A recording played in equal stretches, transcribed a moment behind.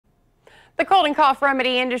The cold and cough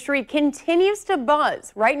remedy industry continues to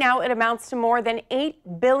buzz. Right now, it amounts to more than $8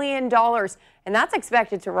 billion, and that's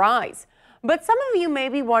expected to rise. But some of you may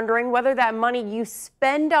be wondering whether that money you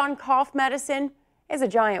spend on cough medicine is a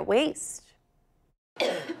giant waste.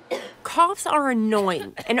 Coughs are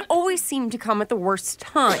annoying and always seem to come at the worst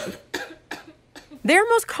time. They're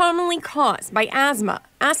most commonly caused by asthma,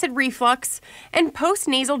 acid reflux, and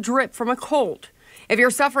postnasal drip from a cold. If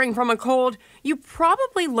you're suffering from a cold, you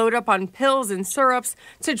probably load up on pills and syrups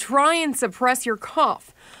to try and suppress your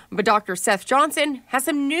cough. But Dr. Seth Johnson has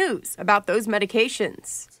some news about those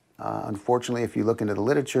medications. Unfortunately, if you look into the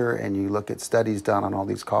literature and you look at studies done on all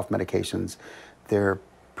these cough medications, they're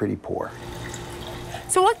pretty poor.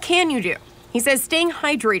 So what can you do? He says staying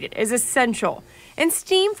hydrated is essential, and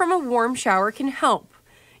steam from a warm shower can help.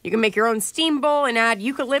 You can make your own steam bowl and add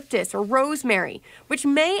eucalyptus or rosemary, which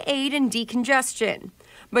may aid in decongestion.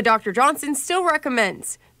 But Dr. Johnson still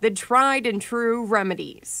recommends the tried and true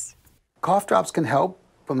remedies. Cough drops can help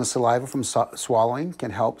from the saliva from swallowing, can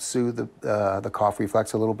help soothe the cough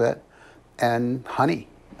reflex a little bit. And honey.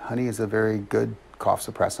 Honey is a very good cough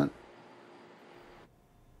suppressant.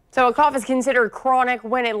 So a cough is considered chronic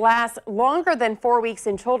when it lasts longer than 4 weeks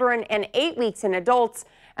in children and 8 weeks in adults.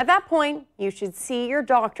 At that point, you should see your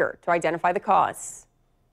doctor to identify the cause.